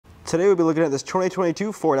Today we'll be looking at this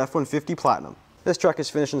 2022 Ford F-150 Platinum. This truck is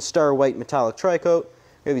finished in star white metallic tri-coat.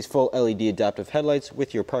 We have these full LED adaptive headlights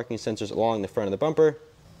with your parking sensors along the front of the bumper,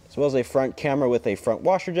 as well as a front camera with a front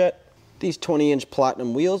washer jet. These 20-inch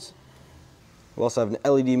Platinum wheels. We also have an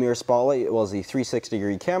LED mirror spotlight, as well as the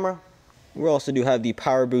 360-degree camera. We also do have the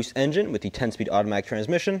PowerBoost engine with the 10-speed automatic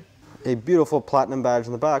transmission. A beautiful Platinum badge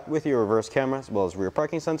in the back with your reverse camera, as well as rear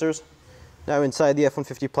parking sensors. Now inside the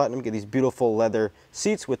F-150 Platinum, you get these beautiful leather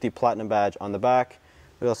seats with the Platinum badge on the back.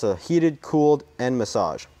 We also have heated, cooled, and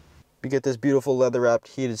massage. You get this beautiful leather-wrapped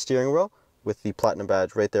heated steering wheel with the Platinum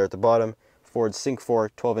badge right there at the bottom. Ford Sync 4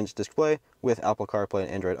 12-inch display with Apple CarPlay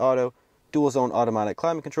and Android Auto. Dual-zone automatic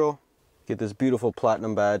climate control. Get this beautiful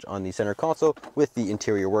Platinum badge on the center console with the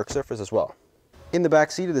interior work surface as well. In the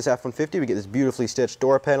back seat of this F-150, we get this beautifully stitched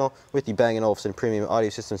door panel with the Bang & Olufsen premium audio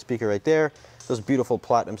system speaker right there. Those beautiful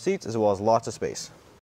Platinum seats, as well as lots of space.